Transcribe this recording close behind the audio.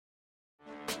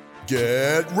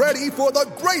Get ready for the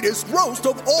greatest roast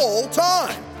of all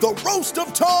time, the Roast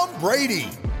of Tom Brady,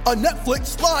 a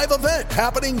Netflix live event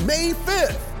happening May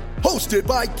 5th. Hosted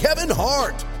by Kevin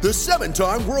Hart, the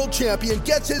 7-time world champion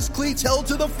gets his cleats held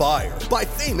to the fire by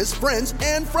famous friends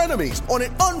and frenemies on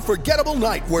an unforgettable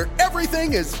night where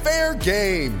everything is fair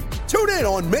game. Tune in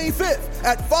on May 5th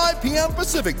at 5 p.m.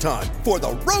 Pacific time for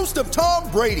the Roast of Tom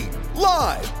Brady,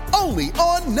 live only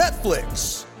on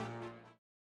Netflix.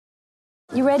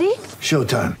 You ready?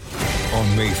 Showtime.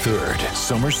 On May 3rd,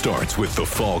 summer starts with The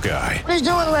Fall Guy. Let's do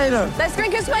it later. Let's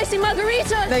drink a spicy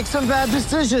margarita. Make some bad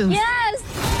decisions. Yes!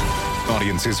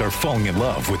 Audiences are falling in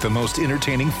love with the most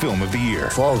entertaining film of the year.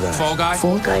 Fall Guy. Fall Guy?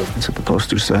 Fall guy. That's what the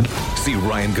poster said. See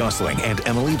Ryan Gosling and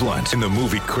Emily Blunt in the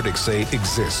movie critics say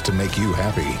exists to make you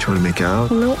happy. Trying to make it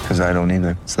out? Nope. Because I don't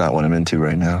either. It's not what I'm into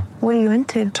right now. What are you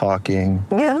into? Talking.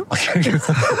 Yeah.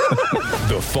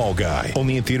 The Fall Guy.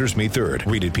 Only in theaters May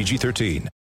 3rd. Rated PG-13.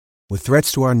 With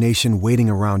threats to our nation waiting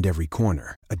around every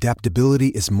corner, adaptability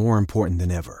is more important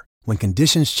than ever. When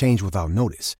conditions change without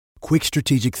notice, quick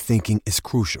strategic thinking is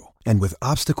crucial. And with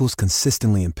obstacles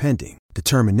consistently impending,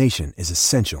 determination is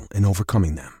essential in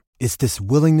overcoming them. It's this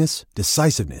willingness,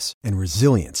 decisiveness, and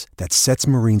resilience that sets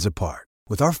Marines apart.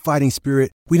 With our fighting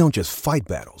spirit, we don't just fight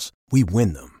battles, we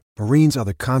win them. Marines are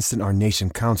the constant our nation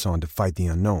counts on to fight the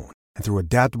unknown. And through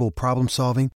adaptable problem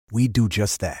solving, we do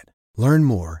just that. Learn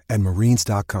more at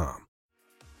marines.com.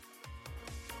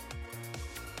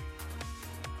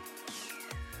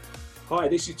 Hi,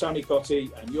 this is Tony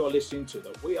Cottee, and you're listening to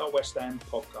the We Are West Ham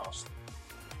podcast.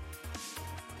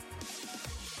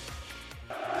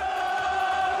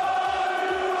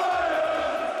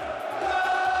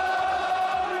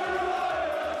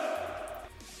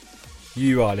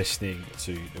 You are listening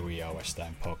to the We Are West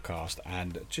Ham podcast,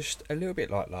 and just a little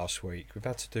bit like last week, we've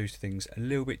had to do things a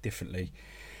little bit differently.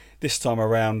 This time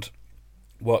around,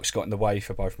 work's got in the way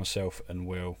for both myself and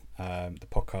Will. The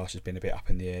podcast has been a bit up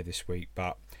in the air this week,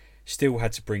 but still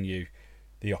had to bring you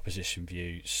the opposition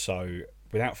view. So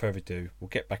without further ado, we'll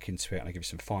get back into it and I'll give you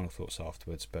some final thoughts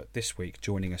afterwards. But this week,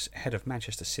 joining us ahead of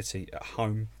Manchester City at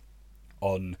home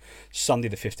on Sunday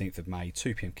the 15th of May,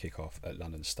 2pm kickoff at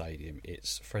London Stadium,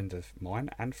 it's a friend of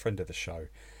mine and friend of the show,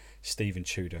 Stephen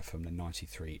Tudor from the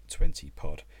 9320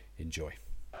 pod. Enjoy.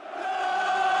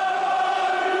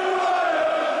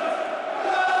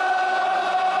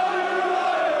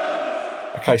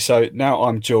 Okay, so now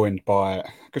I'm joined by a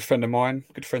good friend of mine,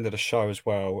 good friend of the show as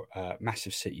well,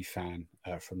 massive City fan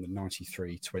from the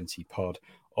 9320 pod,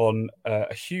 on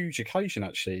a huge occasion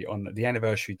actually, on the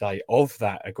anniversary day of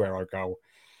that Aguero goal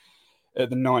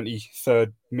at the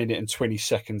 93rd minute and 20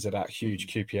 seconds of that huge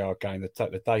QPR game,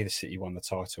 the day the City won the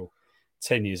title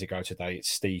 10 years ago today. It's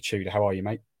Steve Tudor. How are you,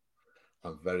 mate?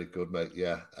 I'm very good, mate.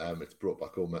 Yeah, it's brought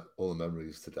back all the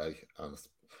memories today, and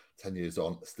 10 years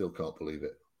on, still can't believe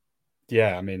it.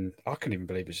 Yeah, I mean, I can't even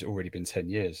believe it's already been 10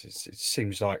 years. It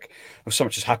seems like so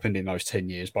much has happened in those 10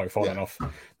 years, both on and off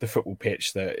the football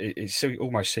pitch, that it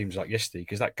almost seems like yesterday,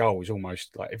 because that goal is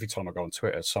almost like every time I go on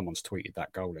Twitter, someone's tweeted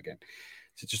that goal again.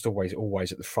 So it's just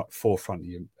always at the forefront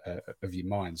of your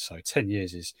mind. So 10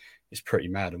 years is pretty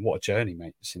mad. And what a journey,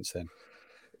 mate, since then.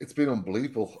 It's been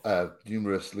unbelievable.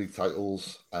 Numerous league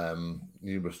titles,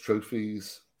 numerous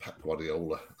trophies. Pep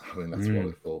Guardiola, I mean, that's what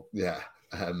I thought. Yeah.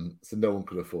 So no one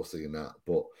could have foreseen that.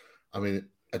 But, I mean,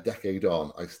 a decade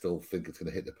on, I still think it's going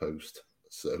to hit the post.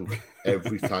 So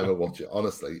every time I watch it,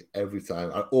 honestly, every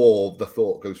time, or the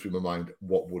thought goes through my mind,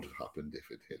 what would have happened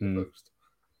if it hit the post?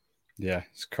 Yeah,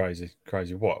 it's crazy.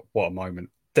 What a moment.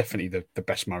 Definitely the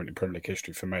best moment in Premier League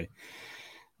history for me.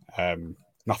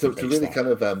 Nothing to really kind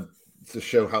of to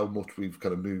show how much we've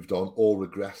kind of moved on or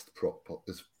regressed,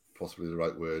 is possibly the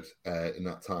right word, in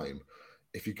that time.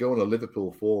 If you go on a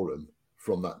Liverpool forum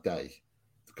from that day,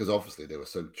 because obviously they were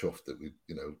so chuffed that we,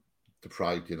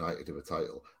 deprived United of a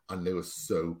title, and they were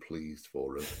so pleased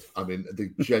for us. I mean, they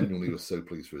genuinely were so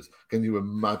pleased for us. Can you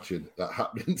imagine that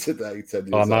happening today, 10 years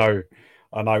ago?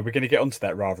 I know. We're going to get onto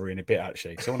that rather in a bit,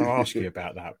 actually, because I want to ask you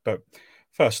about that. But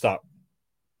first up,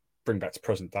 bring back to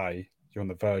present day, you're on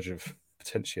the verge of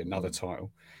potentially another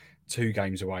title, 2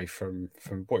 games away from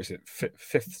what is it,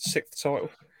 sixth title?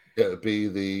 Yeah, it'd be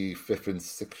the 5th in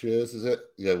 6 years, is it?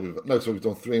 Yeah, so we've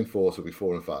done 3 and 4, so it'll be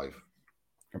 4 and 5.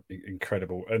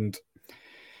 Incredible. And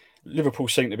Liverpool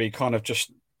seem to be kind of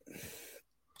just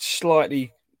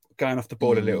slightly going off the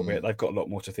board a little bit. They've got a lot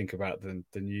more to think about than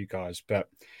you guys. But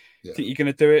do you think you're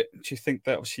going to do it? Do you think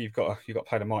that obviously you've got to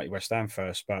play the mighty West Ham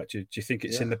first? But do you think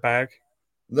it's in the bag?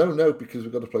 No, because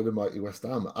we've got to play the mighty West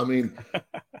Ham. I mean,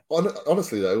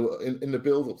 honestly, though, in the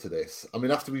build-up to this, I mean,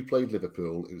 after we played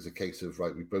Liverpool, it was a case of,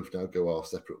 right, we both now go our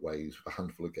separate ways with a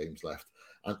handful of games left,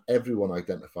 and everyone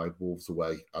identified Wolves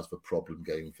away as the problem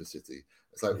game for City.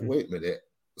 It's like, wait a minute,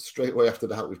 straight away after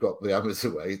that, we've got the Hammers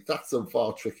away. That's a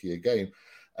far trickier game.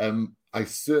 I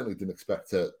certainly didn't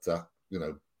expect to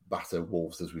batter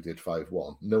Wolves as we did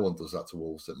 5-1. No one does that to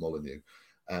Wolves at Molineux.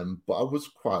 But I was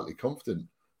quietly confident.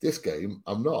 This game,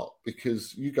 I'm not,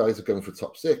 because you guys are going for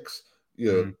top 6.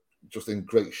 You're just in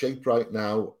great shape right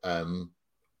now.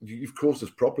 You've caused us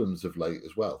problems of late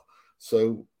as well.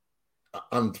 So,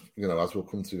 and, as we'll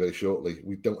come to very shortly,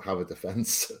 we don't have a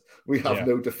defence. We have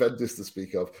no defenders to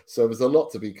speak of. So there's a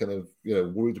lot to be kind of,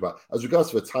 worried about. As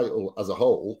regards to the title as a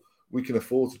whole, we can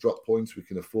afford to drop points. We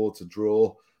can afford to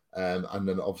draw, and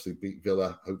then obviously beat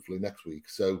Villa, hopefully next week.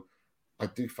 So I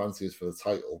do fancy us for the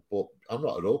title, but I'm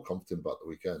not at all confident about the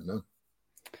weekend, no.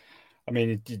 I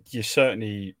mean, you're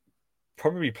certainly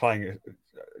probably playing...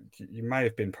 You may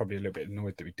have been probably a little bit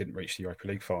annoyed that we didn't reach the Europa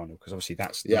League final, because obviously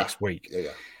that's next week.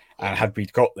 Yeah. And had we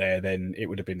got there, then it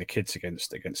would have been the kids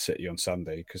against City on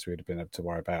Sunday, because we would have been able to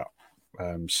worry about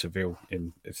Seville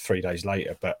in 3 days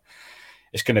later. But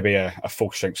it's going to be a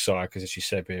full-strength side, because, as you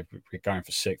said, we're going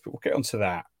for 6. But we'll get onto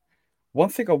that. One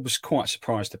thing I was quite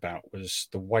surprised about was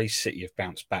the way City have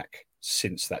bounced back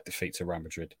since that defeat to Real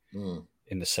Madrid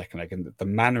in the second leg, and the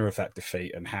manner of that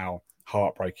defeat and how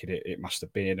heartbreaking it must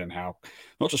have been, and how,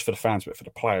 not just for the fans, but for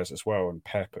the players as well. And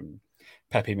Pep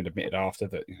even admitted after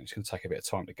that it's going to take a bit of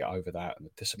time to get over that and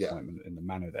the disappointment in the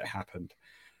manner that it happened.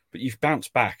 But you've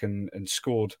bounced back and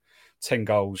scored 10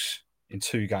 goals in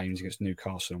 2 games against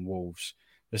Newcastle and Wolves.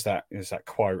 There's that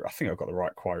quote. I think I've got the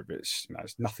right quote, but it's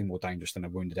nothing more dangerous than a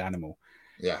wounded animal.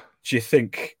 Yeah. Do you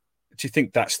think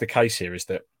that's the case here? Is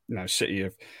that City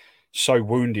are so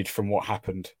wounded from what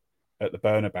happened at the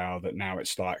Bernabeu that now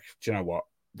it's like, do you know what?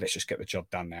 Let's just get the job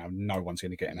done now. No one's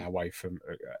going to get in our way for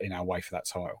that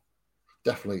title.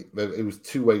 Definitely, it was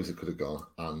 2 ways it could have gone.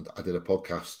 And I did a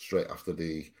podcast straight after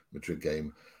the Madrid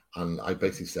game, and I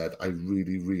basically said, I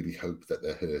really, really hope that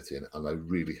they're hurting, and I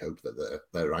really hope that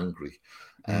they're angry,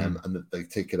 and that they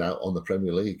take it out on the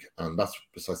Premier League. And that's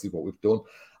precisely what we've done.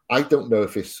 I don't know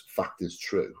if this fact is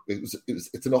true. It's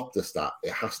an Opta stat.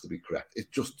 It has to be correct. It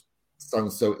just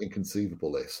sounds so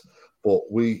inconceivable, this.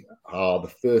 But we are the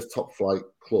first top-flight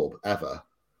club ever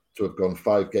to have gone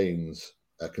 5 games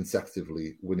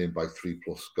consecutively winning by 3+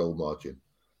 goal margin.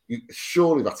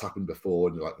 Surely that's happened before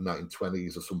in like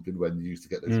 1920s or something, when you used to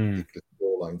get those ridiculous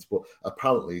score lines, but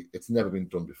apparently it's never been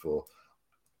done before.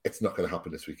 It's not going to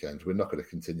happen this weekend. We're not going to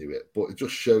continue it, but it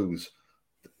just shows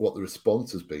what the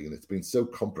response has been. It's been so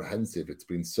comprehensive. It's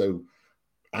been so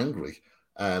angry.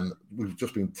 We've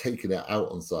just been taking it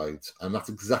out on sides, and that's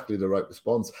exactly the right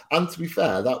response. And to be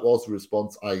fair, that was the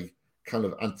response I kind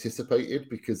of anticipated,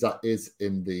 because that is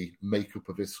in the makeup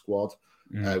of his squad.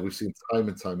 We've seen time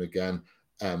and time again.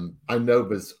 I know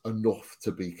there's enough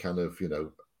to be kind of,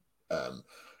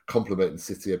 complimenting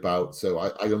City about, so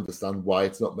I understand why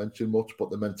it's not mentioned much, but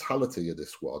the mentality of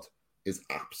this squad is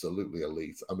absolutely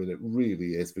elite. I mean, it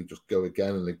really is. They just go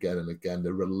again and again and again.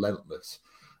 They're relentless.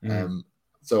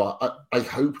 So I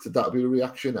hoped that'd be a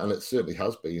reaction, and it certainly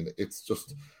has been. It's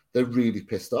just, they're really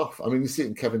pissed off. I mean, you see it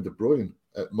in Kevin De Bruyne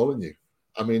at Molineux.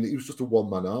 I mean, he was just a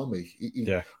one-man army.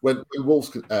 When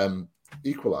Wolves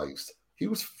equalised, he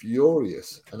was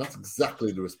furious, and that's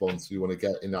exactly the response you want to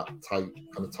get in that tight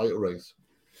kind of title race.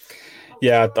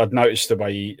 Yeah, I'd noticed the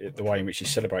way in which he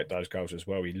celebrated those goals as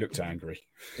well. He looked angry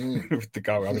with the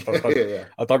goal.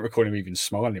 I don't recall him even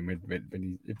smiling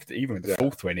when he, even with the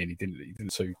fourth went in. He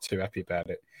didn't too happy about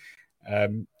it.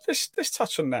 Let's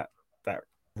touch on that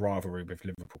rivalry with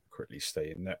Liverpool quickly,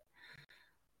 Steve. And that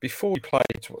before we played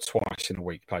twice in a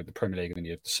week, played the Premier League and then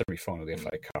you had the semi-final of the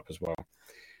FA Cup as well.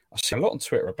 I see a lot on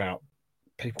Twitter about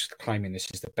people claiming this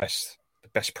is the best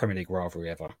Premier League rivalry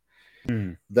ever.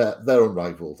 They're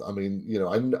unrivaled. I mean,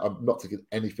 I'm not taking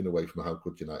anything away from how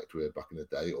good United were back in the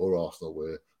day, or Arsenal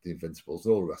were the Invincibles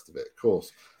and all the rest of it, of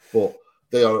course. But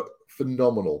they are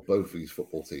phenomenal, both these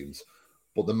football teams.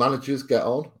 But the managers get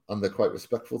on, and they're quite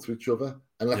respectful to each other.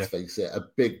 And let's face it, a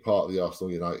big part of the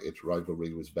Arsenal-United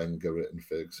rivalry was Wenger and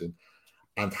Ferguson.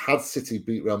 And had City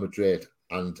beat Real Madrid,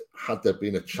 and had there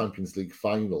been a Champions League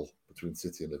final between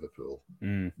City and Liverpool,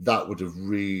 that would have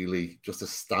really just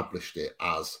established it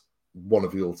as one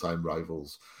of the all-time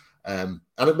rivals. And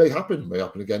it may happen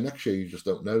again next year, you just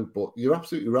don't know. But you're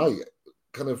absolutely right.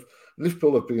 Kind of,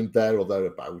 Liverpool have been there or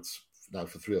thereabouts now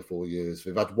for 3 or 4 years.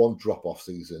 They've had one drop-off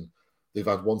season. They've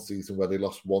had one season where they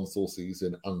lost one full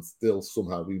season, and still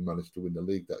somehow we managed to win the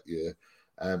league that year.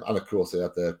 And of course, they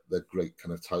had their great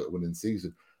kind of title-winning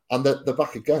season. And they're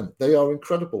back again. They are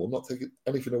incredible. I'm not taking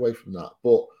anything away from that.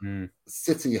 But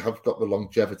City have got the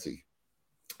longevity.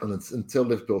 And until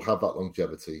Liverpool have that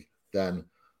longevity, then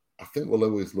I think we'll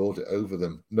always lord it over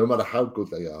them, no matter how good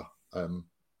they are.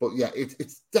 But yeah,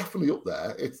 it's definitely up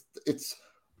there. It's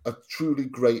a truly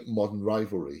great modern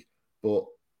rivalry. But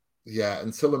yeah,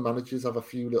 until the managers have a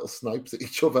few little snipes at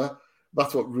each other,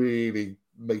 that's what really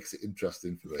makes it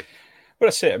interesting for me. Well,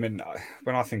 that's it. I mean,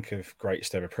 when I think of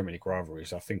greatest ever Premier League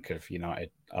rivalries, I think of United,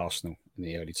 Arsenal in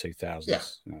the early 2000s. Yeah.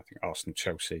 I think Arsenal,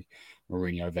 Chelsea,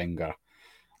 Mourinho, Wenger.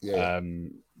 Yeah.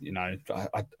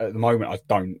 At the moment, I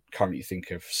don't currently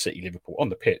think of City, Liverpool on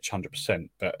the pitch, 100%,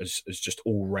 but as just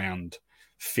all-round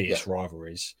fierce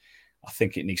rivalries. I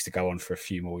think it needs to go on for a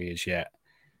few more years yet.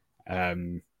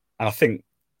 And I think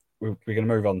we're going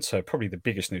to move on to probably the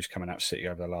biggest news coming out of City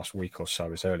over the last week or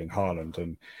so is Erling Haaland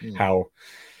and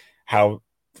how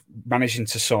managing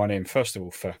to sign him, first of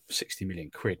all, for 60 million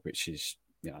quid, which is,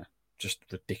 just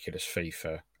ridiculous fee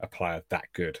for a player that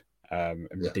good. And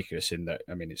ridiculous in that,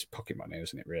 I mean, it's pocket money,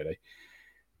 isn't it, really?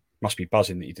 Must be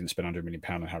buzzing that you didn't spend £100 million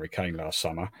on Harry Kane last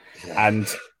summer. Yeah. And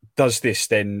does this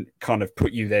then kind of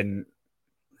put you then,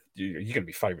 you're going to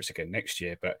be favourites again next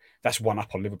year, but that's one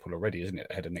up on Liverpool already, isn't it,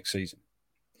 ahead of next season?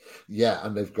 Yeah,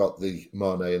 and they've got the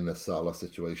Mane and the Salah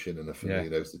situation and the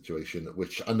Firmino situation,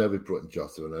 which I know we've brought in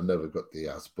Jota and I know we've got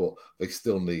Diaz, but they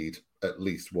still need at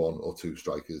least one or two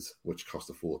strikers, which cost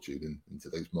a fortune in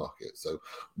today's market. So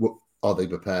are they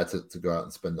prepared to go out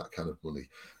and spend that kind of money?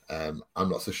 I'm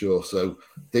not so sure. So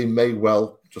they may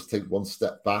well just take one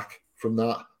step back from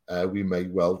that. We may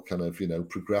well kind of,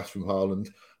 progress from Haaland.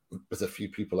 There's a few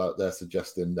people out there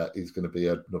suggesting that he's going to be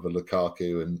another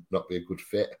Lukaku and not be a good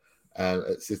fit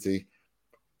at City.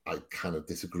 I kind of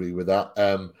disagree with that.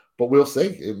 But we'll see.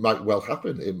 It might well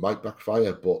happen. It might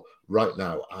backfire. But right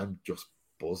now, I'm just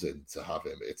buzzing to have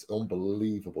him. It's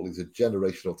unbelievable. He's a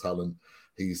generational talent.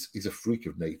 He's a freak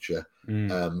of nature.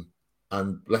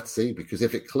 And let's see, because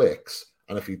if it clicks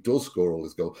and if he does score all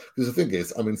his goals, because the thing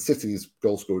is, I mean, City's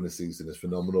goal scoring this season is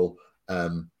phenomenal.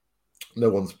 No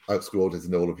one's outscored us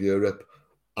in all of Europe,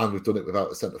 and we've done it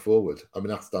without a centre forward. I mean,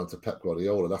 that's down to Pep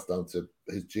Guardiola, that's down to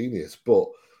his genius. But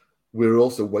we're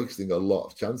also wasting a lot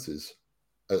of chances,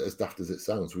 as daft as it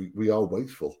sounds. We are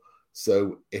wasteful.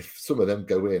 So if some of them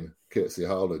go in, courtesy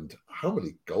Haaland, how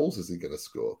many goals is he going to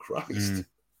score? Christ.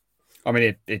 I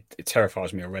mean, it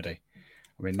terrifies me already.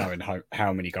 I mean, knowing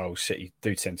how many goals City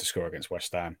do tend to score against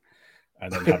West Ham,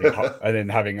 and then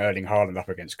having Erling Haaland up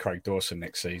against Craig Dawson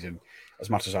next season. As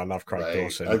much as I love Craig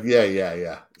Dawson,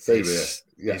 Same here.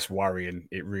 It's worrying.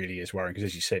 It really is worrying because,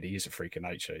 as you said, he is a freak of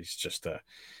nature. He's just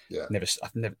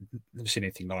I've never seen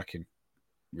anything like him.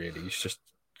 Really, he's just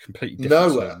completely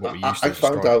different to what we used to.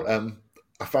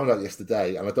 I found out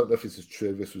yesterday, and I don't know if this is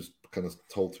true. This was kind of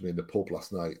told to me in the pub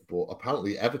last night, but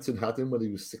apparently Everton had him when he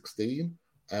was 16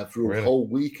 for a whole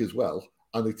week as well,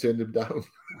 and they turned him down.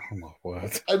 Oh my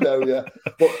word! I know, yeah.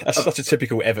 But that's such a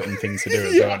typical Everton thing to do.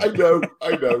 Yeah,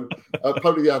 I know.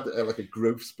 Apparently, he had like a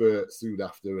growth spurt soon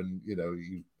after, and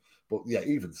but yeah,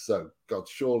 even so, God,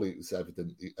 surely it was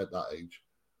evident at that age.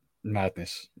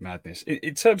 Madness.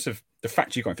 In terms of the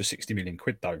fact you're going for 60 million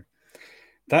quid, though,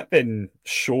 that then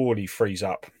surely frees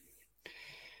up,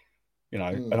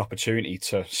 an opportunity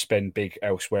to spend big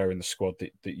elsewhere in the squad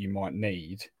that you might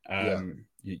need.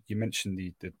 You mentioned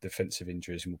the defensive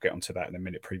injuries, and we'll get onto that in a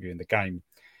minute, previewing the game.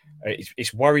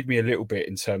 It's worried me a little bit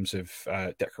in terms of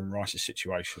Declan Rice's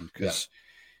situation because,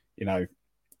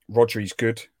 Rodri's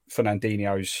good.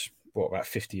 Fernandinho's, about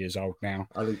 50 years old now?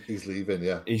 I think he's leaving,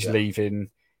 yeah. He's leaving.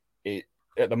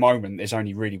 At the moment, there's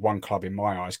only really one club in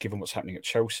my eyes, given what's happening at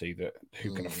Chelsea,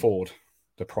 who can afford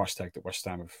the price tag that West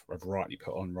Ham have rightly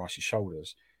put on Rice's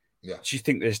shoulders. Yeah. Do you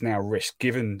think there's now risk,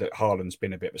 given that Haaland's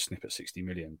been a bit of a snip at 60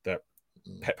 million, that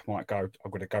Pep might go,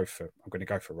 I'm going to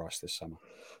go for Rice this summer?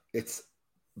 It's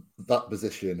that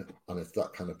position and it's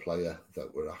that kind of player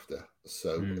that we're after.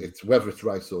 So it's whether it's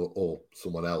Rice or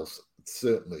someone else.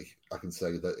 Certainly, I can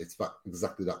say that it's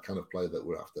exactly that kind of player that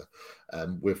we're after.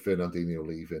 With Fernandinho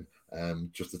leaving,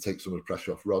 just to take some of the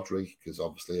pressure off Rodri, because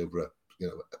obviously over a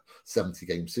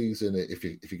 70-game season, if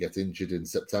you get injured in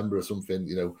September or something,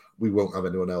 we won't have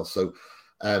anyone else. So,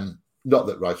 not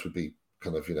that Rice would be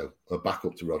kind of a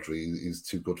backup to Rodri. He's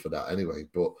too good for that anyway.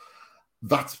 But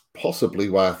that's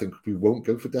possibly why I think we won't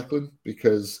go for Declan,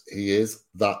 because he is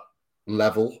that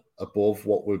level above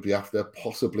what we'd be after.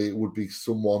 Possibly it would be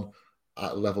someone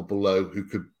at a level below who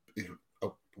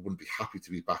wouldn't be happy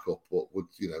to be back up, but would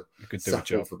could do a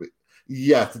job. For a bit.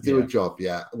 Yeah, to do a job.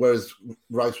 Yeah. Whereas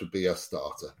Rice would be a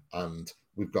starter, and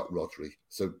we've got Rodri,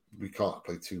 so we can't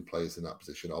play two players in that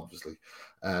position, obviously.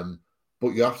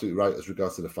 But you're absolutely right as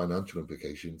regards to the financial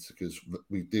implications, because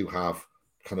we do have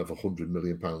kind of £100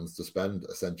 million to spend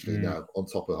essentially now on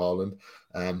top of Haaland.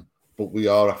 But we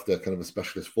are after kind of a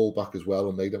specialist fullback as well,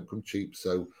 and they don't come cheap.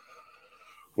 So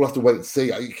we'll have to wait and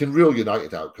see. You can rule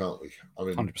United out, can't we? I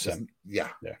mean, 100%. Yeah.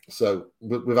 So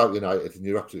without United, and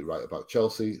you're absolutely right about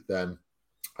Chelsea, then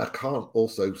I can't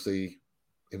also see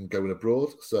him going abroad.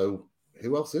 So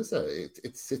who else is there?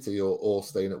 It's City or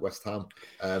staying at West Ham.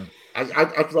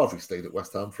 I'd rather he stayed at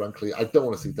West Ham, frankly. I don't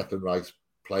want to see Declan Rice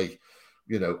play,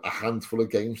 a handful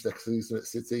of games next season at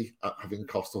City, having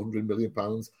cost £100 million.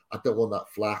 I don't want that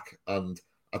flack, and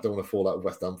I don't want to fall out with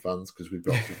West Ham fans because we've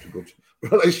got such a good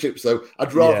relationship. So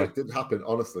I'd rather it didn't happen,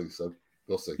 honestly. So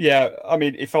we'll see. Yeah, I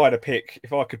mean, if I could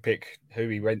pick who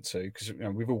he went to, because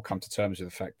we've all come to terms with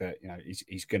the fact that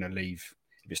he's going to leave.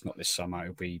 If it's not this summer,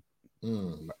 it'll be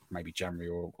maybe January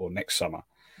or next summer.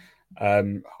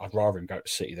 I'd rather him go to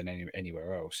City than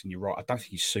anywhere else. And you're right, I don't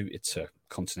think he's suited to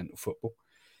continental football.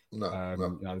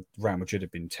 No. Real Madrid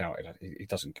have been touted. He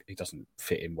doesn't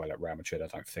fit in well at Real Madrid, I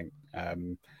don't think.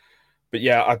 But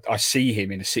yeah, I see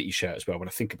him in a City shirt as well. When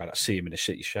I think about it, I see him in a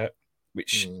City shirt,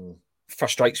 which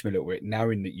frustrates me a little bit,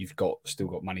 knowing that you've still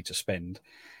got money to spend.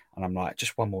 And I'm like,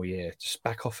 just one more year, just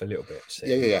back off a little bit.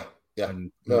 Yeah.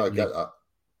 And, I get that.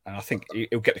 And I think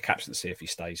he'll get the captaincy if he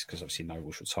stays, because obviously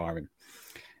Noble's retiring.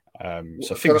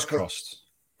 So fingers crossed.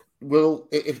 Well,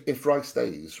 if Rice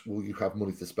stays, will you have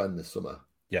money to spend this summer?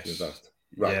 Yes. To invest?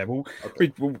 Right. Yeah. Well,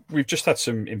 okay. we've just had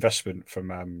some investment from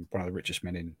one of the richest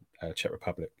men in Czech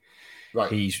Republic.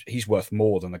 Right. He's worth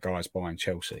more than the guys buying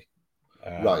Chelsea.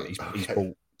 Right. He's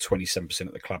bought 27%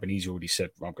 of the club, and he's already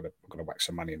said, "I'm going to whack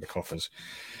some money in the coffers."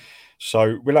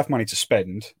 So we'll have money to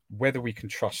spend. Whether we can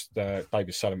trust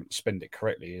David Solomon to spend it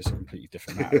correctly is a completely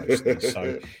different matter.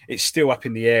 So it's still up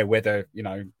in the air whether he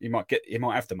might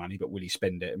have the money, but will he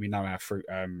spend it? And we know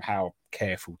how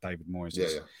careful David Moyes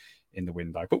is in the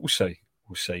window. But we'll see.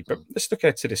 But let's look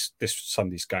ahead to this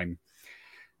Sunday's game.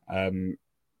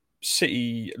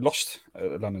 City lost at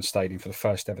the London Stadium for the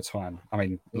first ever time. I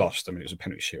mean, lost. I mean, it was a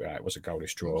penalty shootout. It was a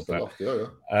goalless draw,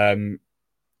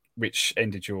 which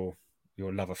ended your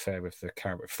love affair with the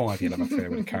Carabao, 5-year love affair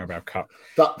with the Carabao Cup.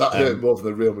 That hurt more than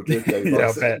the Real Madrid game.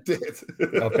 Yeah,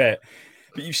 I bet.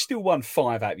 But you've still won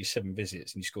 5 out of your 7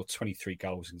 visits, and you scored 23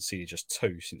 goals and conceded just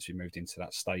 2 since we moved into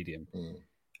that stadium.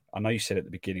 I know you said at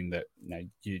the beginning that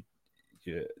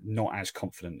you're not as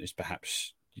confident as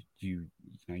perhaps you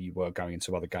were going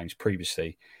into other games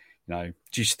previously. Do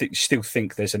you still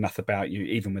think there's enough about you,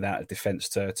 even without a defence,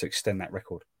 to extend that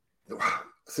record?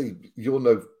 See, you'll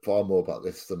know far more about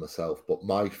this than myself, but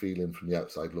my feeling from the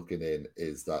outside looking in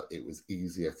is that it was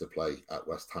easier to play at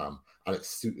West Ham, and it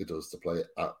suited us to play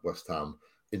at West Ham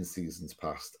in seasons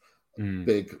past.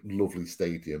 Big, lovely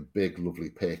stadium, big, lovely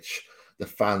pitch. The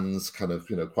fans kind of,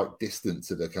 quite distant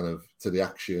to the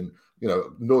action,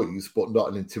 noise, but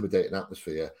not an intimidating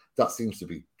atmosphere. That seems to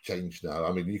be changed now.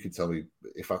 I mean, you can tell me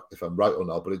if I'm right or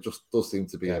not, but it just does seem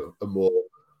to be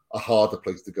a harder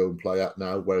place to go and play at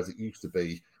now, whereas it used to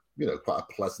be, quite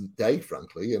a pleasant day,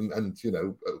 frankly, and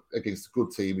against a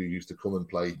good team who used to come and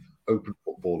play open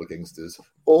football against us.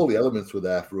 All the elements were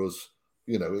there for us,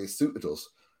 it suited us.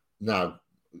 Now,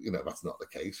 that's not the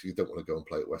case. You don't want to go and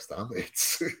play at West Ham.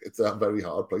 It's a very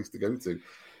hard place to go to.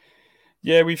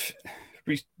 Yeah,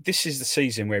 this is the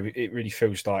season where it really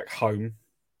feels like home.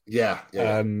 Yeah.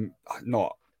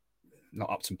 Not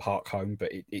Upton Park home,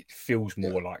 but it feels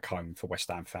more like home for West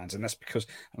Ham fans. And that's because,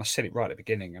 and I said it right at the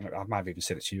beginning, and I might have even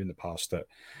said it to you in the past, that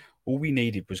all we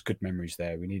needed was good memories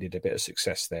there. We needed a bit of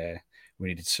success there. We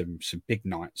needed some big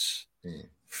nights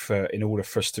in order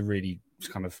for us to really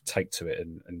kind of take to it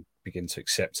and begin to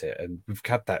accept it. And we've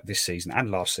had that this season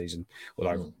and last season,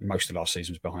 although most of last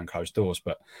season was behind closed doors.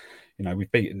 But,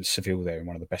 we've beaten Seville there in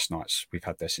one of the best nights we've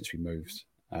had there since we moved.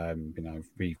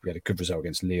 We had a good result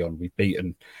against Lyon. We've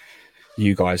beaten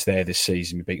you guys there this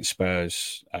season. We've beaten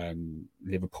Spurs,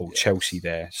 Liverpool, Chelsea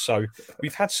there. So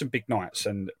we've had some big nights.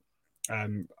 And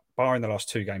barring the last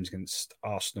 2 games against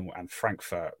Arsenal and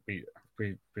Frankfurt, we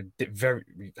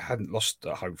hadn't lost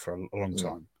at home for a long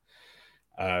time.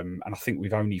 And I think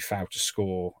we've only failed to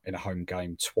score in a home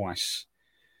game twice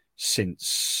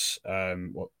since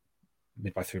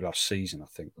midway through last season, I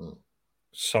think.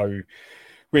 So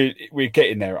we're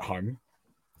getting there at home.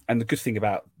 And the good thing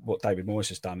about what David Moyes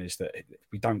has done is that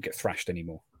we don't get thrashed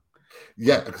anymore.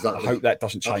 Yeah, exactly. I hope that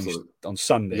doesn't change on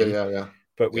Sunday. Yeah.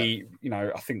 But I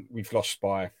think we've lost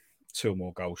by 2 or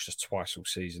more goals just twice all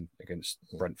season against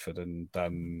Brentford and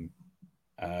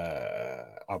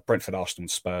Brentford, Arsenal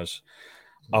and Spurs.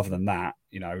 other than that,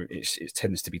 it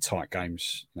tends to be tight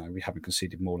games. We haven't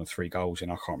conceded more than 3 goals,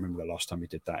 and I can't remember the last time we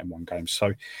did that in one game.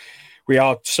 So we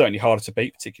are certainly harder to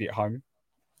beat, particularly at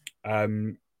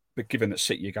home. But given that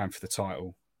City are going for the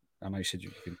title, I know you said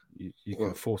you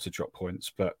can afford to drop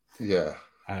points, but yeah,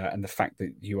 and the fact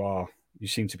that you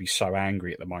seem to be so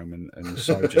angry at the moment and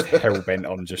so just hell bent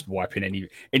on just wiping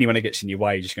anyone that gets in your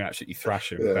way, you're just going to absolutely thrash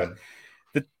them. Yeah.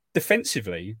 But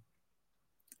defensively,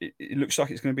 it looks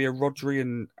like it's going to be a Rodri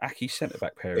and Ake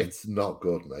centre-back pairing. It's not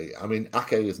good, mate. I mean,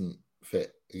 Ake isn't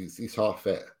fit. He's half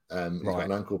fit. He's got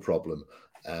an ankle problem.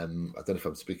 I don't know if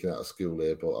I'm speaking out of school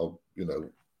here, but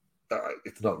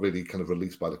it's not really kind of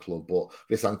released by the club. But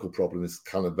this ankle problem is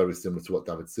kind of very similar to what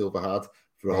David Silva had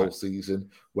for a whole season,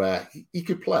 where he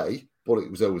could play, but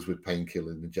it was always with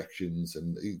painkilling injections,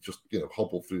 and he just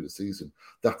hobbled through the season.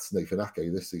 That's Nathan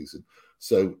Ake this season.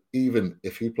 So even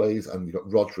if he plays, and you've got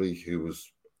Rodri, who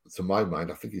was, to my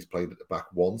mind, I think he's played at the back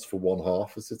once for one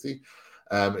half for City.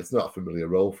 It's not a familiar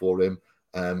role for him.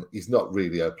 He's not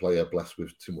really a player blessed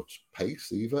with too much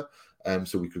pace either.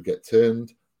 So we could get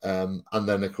turned. And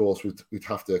then, of course, we'd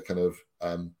have to kind of,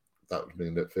 that would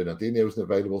mean that Fernandinho isn't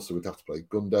available. So we'd have to play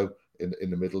Gundo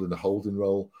in the middle in the holding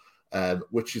role,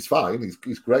 which is fine.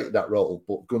 He's great at that role.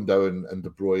 But Gundo and De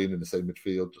Bruyne in the same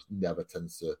midfield just never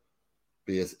tends to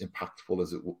be as impactful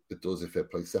as it does if they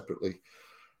play separately.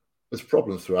 There's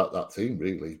problems throughout that team,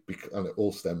 really, and it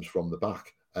all stems from the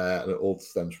back, and it all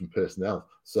stems from personnel.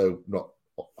 So not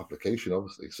application,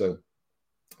 obviously. So,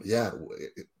 yeah,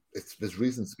 there's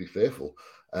reasons to be fearful.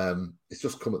 It's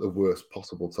just come at the worst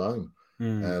possible time.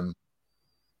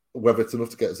 Whether it's enough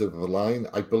to get us over the line,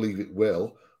 I believe it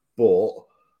will, but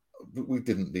we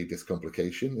didn't need this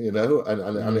complication, and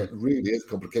it really is a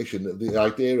complication. The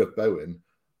idea of Bowen,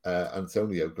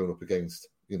 Antonio going up against,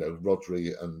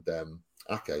 Rodri and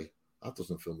Ake, that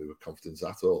doesn't fill me with confidence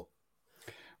at all.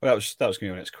 Well, that was going to be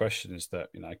my next question, is that,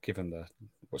 given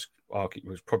was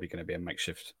probably going to be a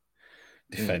makeshift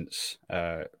defence,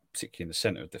 particularly in the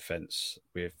centre of defence,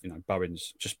 with,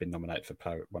 Bowen's just been nominated for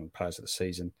one of the players of the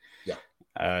season. Yeah.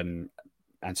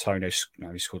 Antonio,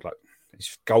 he scored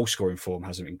his goal scoring form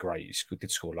hasn't been great. He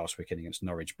did score last weekend against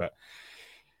Norwich, but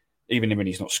even when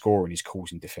he's not scoring, he's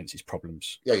causing defence's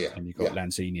problems. Yeah. And you've got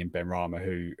Lanzini and Benrahma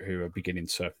who are beginning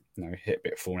to hit a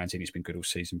bit of form. Lanzini's been good all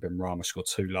season. Benrahma scored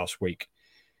 2 last week.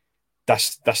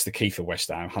 That's the key for West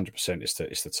Ham. 100% is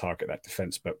to target that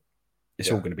defence, but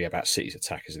it's all going to be about City's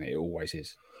attack, isn't it? It always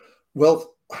is.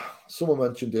 Well, someone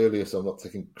mentioned earlier, so I'm not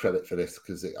taking credit for this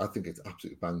because I think it's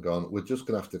absolutely bang on. We're just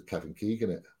going to have to Kevin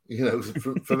Keegan it.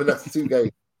 For the next 2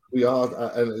 games. We are,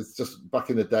 and it's just back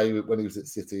in the day when he was at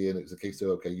City, and it was a case of,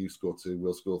 okay, you score 2,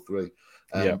 we'll score 3.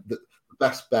 The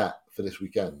best bet for this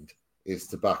weekend is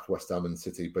to back West Ham and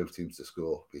City, both teams to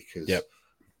score, because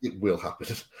it will happen.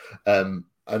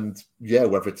 And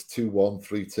whether it's 2-1,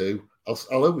 3-2,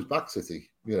 I'll always back City,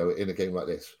 in a game like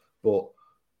this. But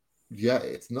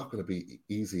it's not going to be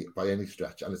easy by any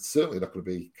stretch, and it's certainly not going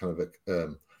to be kind of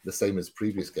the same as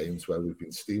previous games where we've been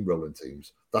steamrolling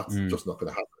teams. That's just not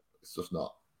going to happen. It's just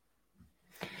not.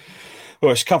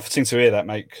 Well, it's comforting to hear that,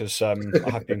 mate, because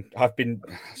I've been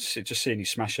just seeing you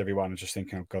smash everyone and just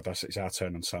thinking, oh God, it's our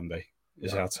turn on Sunday.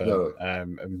 It's our turn. No.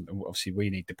 And obviously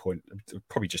we need the point.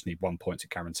 Probably just need 1 point to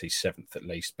guarantee 7th at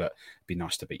least, but it'd be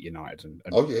nice to beat United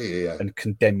and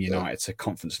condemn United to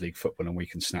Conference League football, and we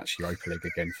can snatch Europa League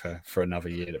again for another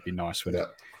year. That'd be nice, wouldn't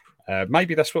it?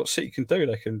 Maybe that's what City can do.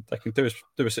 They can do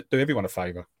everyone a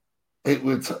favour. It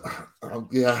would,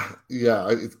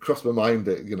 it crossed my mind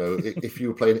that, if you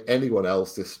were playing anyone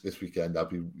else this weekend, I'd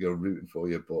be rooting for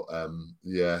you. But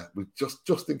we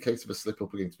just in case of a slip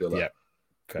up against Villa.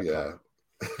 Yeah,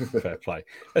 fair play.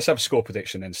 Let's have a score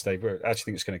prediction then, Steve. Where I actually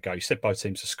think it's going to go. You said both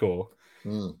teams to score.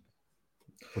 What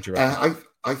do you reckon?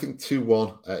 I think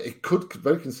 2-1. It could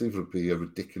very conceivably be a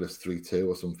ridiculous 3-2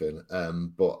 or something.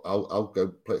 But I'll go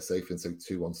play it safe and say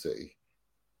 2-1 City.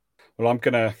 Well, I'm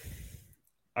gonna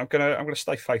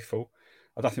stay faithful.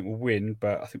 I don't think we'll win,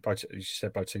 but I think as you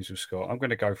said, both teams will score. I'm going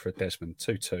to go for a Desmond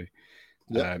 2-2.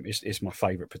 Is my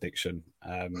favourite prediction,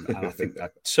 and I think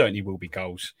that certainly will be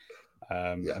goals.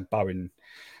 And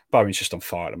Bowen's just on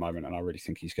fire at the moment, and I really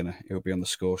think he'll be on the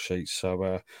score sheet.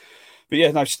 So,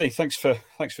 Steve, thanks for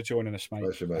joining us, mate.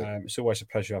 Pleasure, mate. It's always a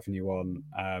pleasure having you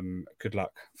on. Good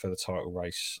luck for the title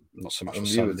race. Not so much for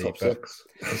Sunday,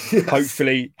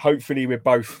 but hopefully we're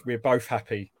both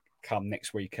happy come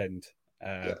next weekend.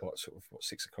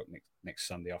 6 o'clock next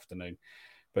Sunday afternoon.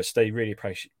 But Steve, really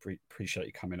appreciate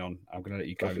you coming on. I'm going to let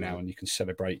you go now, and you can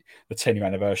celebrate the 10-year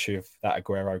anniversary of that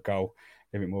Aguero goal.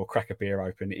 A bit more, crack a beer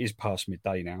open. It is past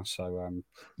midday now, so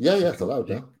it's allowed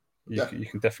now. You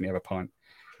can definitely have a pint.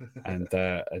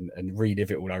 and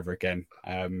relive it all over again.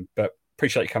 But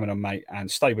appreciate you coming on, mate,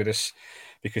 and stay with us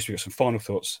because we've got some final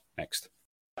thoughts next.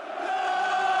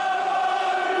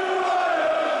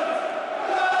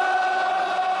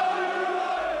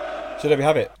 So there we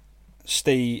have it.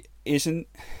 Steve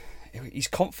he's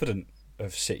confident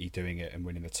of City doing it and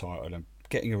winning the title and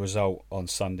getting a result on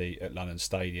Sunday at London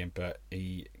Stadium, but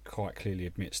he quite clearly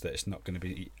admits that it's not going to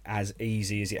be as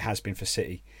easy as it has been for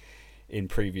City in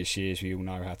previous years. We all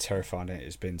know how terrifying it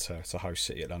has been to host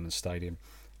City at London Stadium.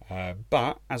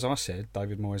 But, as I said,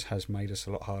 David Moyes has made us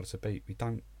a lot harder to beat. We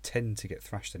don't tend to get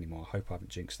thrashed anymore. I hope I haven't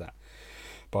jinxed that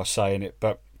by saying it,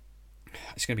 but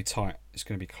it's going to be tight. It's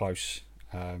going to be close.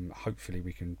 Hopefully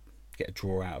we can get a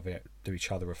draw out of it, do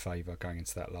each other a favour going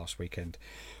into that last weekend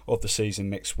of the season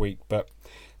next week. But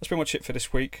that's pretty much it for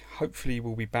this week. Hopefully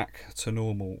we'll be back to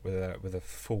normal with a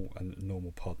full and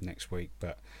normal pod next week.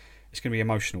 But it's going to be an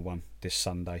emotional one this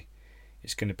Sunday.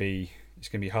 It's going to be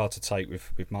hard to take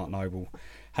with Mark Noble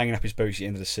hanging up his boots at the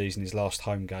end of the season, his last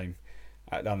home game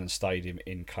at London Stadium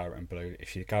in claret and blue.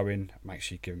 If you go in, make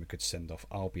sure you give him a good send off.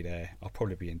 I'll be there. I'll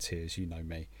probably be in tears, you know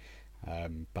me.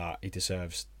 But he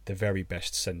deserves the very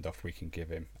best send-off we can give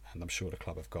him, and I'm sure the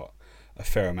club have got a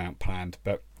fair amount planned.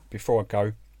 But before I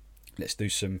go, let's do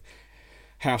some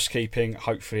housekeeping.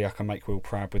 Hopefully I can make Will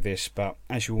proud with this, but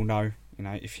as you all know,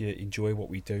 if you enjoy what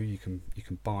we do, you can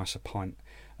buy us a pint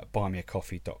at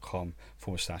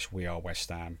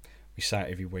buymeacoffee.com/wearewestham. We say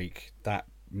it every week. That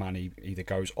money either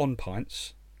goes on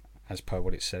pints, as per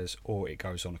what it says, or it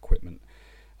goes on equipment.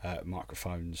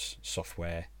 Microphones,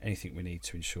 software, anything we need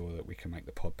to ensure that we can make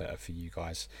the pod better for you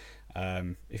guys.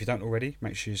 If you don't already,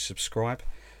 make sure you subscribe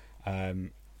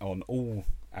on all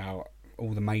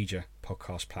the major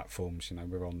podcast platforms.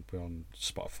 We're on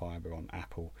Spotify, we're on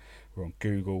Apple, we're on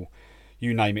Google,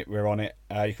 you name it, we're on it.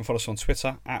 You can follow us on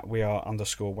Twitter at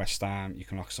 @weare_West Ham. You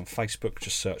can like us on Facebook,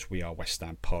 just search We Are West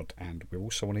Ham Pod, and we're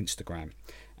also on Instagram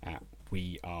at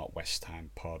We Are West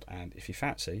Ham Pod. And if you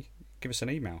fancy, give us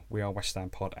an email,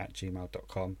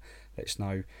 wearewesthampod@gmail.com. Let us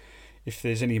know if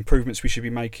there's any improvements we should be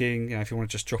making. If you want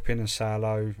to just drop in and say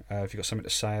hello, if you've got something to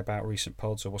say about recent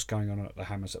pods or what's going on at the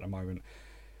Hammers at the moment,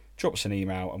 drop us an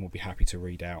email and we'll be happy to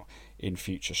read out in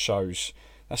future shows.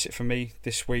 That's it for me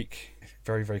this week.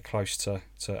 Very, very close to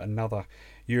another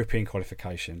European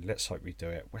qualification. Let's hope we do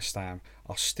it. West Ham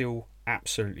are still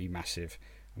absolutely massive,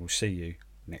 and we'll see you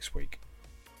next week.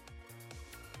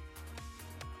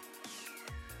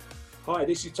 Hi,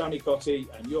 this is Tony Cottee,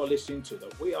 and you're listening to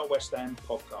the We Are West Ham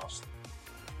podcast.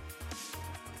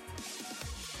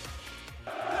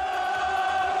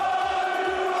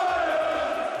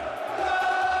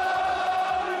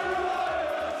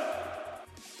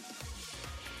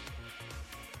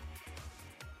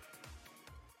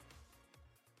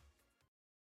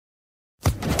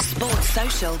 Sports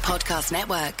Social Podcast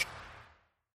Network.